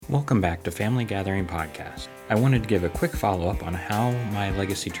Welcome back to Family Gathering Podcast. I wanted to give a quick follow-up on how my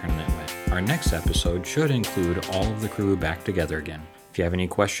Legacy tournament went. Our next episode should include all of the crew back together again. If you have any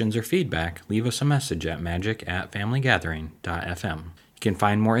questions or feedback, leave us a message at magic@familygathering.fm. You can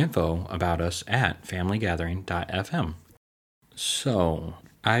find more info about us at familygathering.fm. So,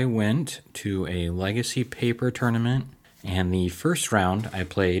 I went to a Legacy paper tournament, and the first round I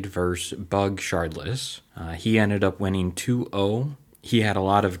played versus Bug Shardless. He ended up winning 2-0. He had a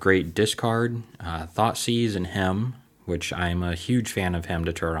lot of great discard, Thoughtseize, and Hem, which I'm a huge fan of Hem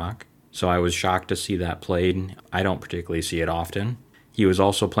to Turok, so I was shocked to see that played. I don't particularly see it often. He was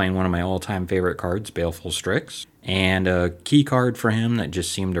also playing one of my all-time favorite cards, Baleful Strix, and a key card for him that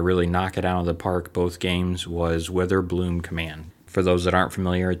just seemed to really knock it out of the park both games was Witherbloom Command. For those that aren't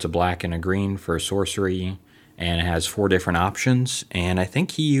familiar, it's a black and a green for sorcery, and it has 4 different options, and I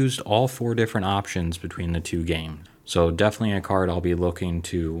think he used all 4 different options between the 2 games. So definitely a card I'll be looking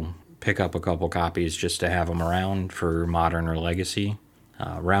to pick up a couple copies just to have them around for Modern or Legacy.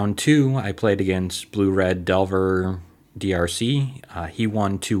 Round 2, I played against Blue-Red Delver DRC. He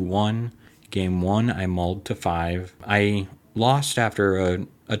won 2-1. Game 1, I mulled to 5. I lost after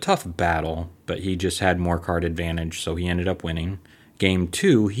a tough battle, but he just had more card advantage, so he ended up winning. Game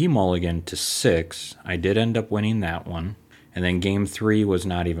 2, he mulliganed to 6. I did end up winning that one. And then game 3 was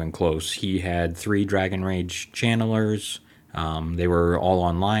not even close. He had 3 Dragon Rage Channelers. They were all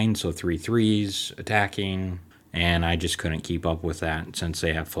online, so 3 3s, attacking, and I just couldn't keep up with that since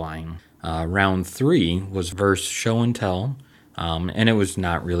they have flying. Round 3 was versus Show and Tell, and it was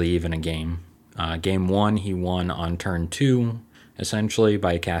not really even a game. Game 1, he won on turn 2, essentially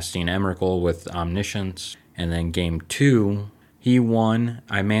by casting Emrakul with Omniscience. And then game 2, he won.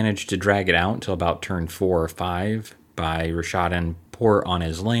 I managed to drag it out until about turn 4 or 5. By Rishadan Port on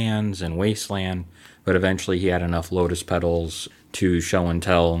his lands and Wasteland, but eventually he had enough Lotus Petals to Show and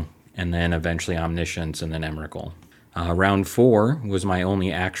Tell, and then eventually Omniscience, and then Emrakul. Round 4 was my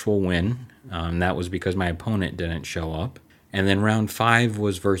only actual win. That was because my opponent didn't show up. And then round 5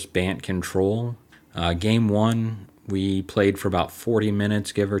 was versus Bant Control. Game 1, we played for about 40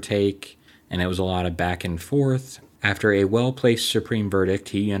 minutes, give or take, and it was a lot of back and forth. After a well-placed Supreme Verdict,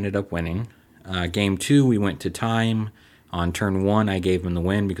 he ended up winning. Game 2, we went to time. On turn 1, I gave him the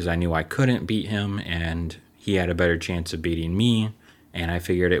win because I knew I couldn't beat him, and he had a better chance of beating me, and I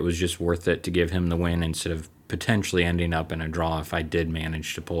figured it was just worth it to give him the win instead of potentially ending up in a draw if I did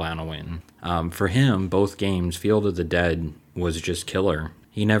manage to pull out a win. For him, both games, Field of the Dead was just killer.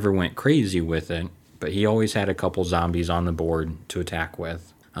 He never went crazy with it, but he always had a couple zombies on the board to attack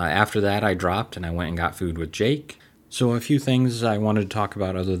with. After that, I dropped and I went and got food with Jake. So a few things I wanted to talk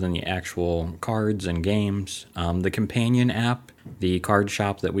about other than the actual cards and games. The companion app, the card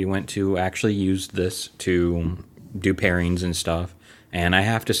shop that we went to, actually used this to do pairings and stuff. And I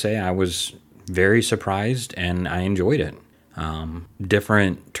have to say I was very surprised and I enjoyed it.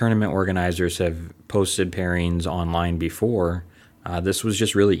 Different tournament organizers have posted pairings online before. This was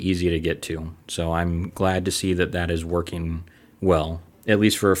just really easy to get to. So I'm glad to see that that is working well. At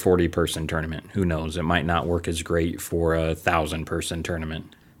least for a 40-person tournament. Who knows? It might not work as great for a 1,000-person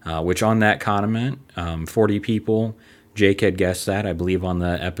tournament. Which on that comment, 40 people, Jake had guessed that, I believe, on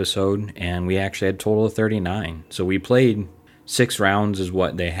the episode, and we actually had a total of 39. So we played 6 rounds is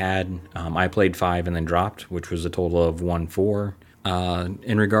what they had. I played 5 and then dropped, which was a total of 1-4.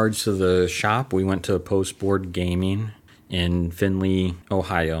 In regards to the shop, we went to Post Board Gaming in Findlay,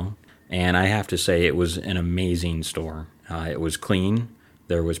 Ohio, and I have to say it was an amazing store. It was clean.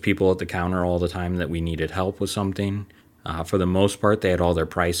 There was people at the counter all the time that we needed help with something. For the most part, they had all their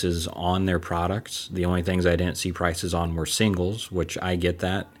prices on their products. The only things I didn't see prices on were singles, which I get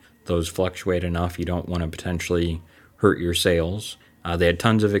that. Those fluctuate enough. You don't want to potentially hurt your sales. They had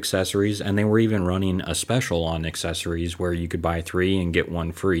tons of accessories, and they were even running a special on accessories where you could buy 3 and get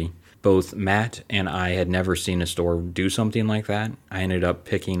 1 free. Both Matt and I had never seen a store do something like that. I ended up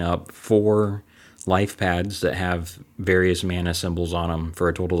picking up 4 life pads that have various mana symbols on them for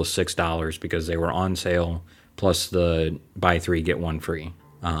a total of $6 because they were on sale, plus the buy 3 get 1 free.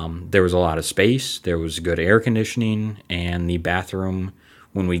 There was a lot of space, there was good air conditioning, and the bathroom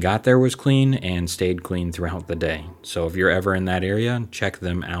when we got there was clean and stayed clean throughout the day. So if you're ever in that area, check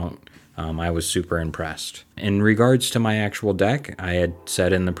them out. I was super impressed. In regards to my actual deck, I had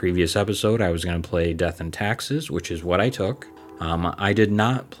said in the previous episode I was going to play Death and Taxes, which is what I took. I did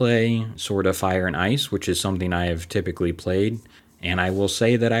not play Sword of Fire and Ice, which is something I have typically played, and I will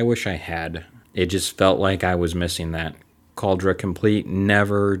say that I wish I had. It just felt like I was missing that. Kaldra Complete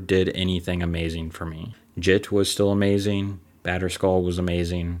never did anything amazing for me. Jit was still amazing. Batterskull was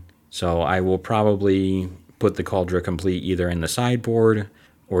amazing. So I will probably put the Kaldra Complete either in the sideboard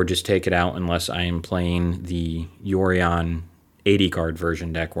or just take it out unless I am playing the Yorion 80 card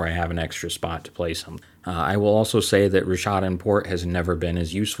version deck where I have an extra spot to play some. I will also say that Rishadan Port has never been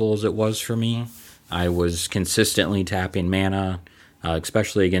as useful as it was for me. I was consistently tapping mana,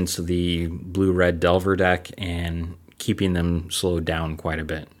 especially against the blue-red Delver deck, and keeping them slowed down quite a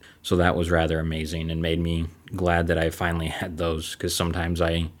bit. So that was rather amazing and made me glad that I finally had those, because sometimes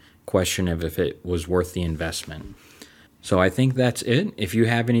I question if it was worth the investment. So I think that's it. If you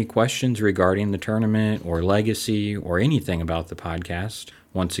have any questions regarding the tournament or Legacy or anything about the podcast,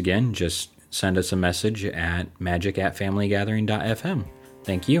 once again, just send us a message at magic@familygathering.fm.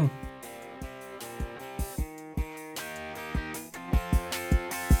 Thank you.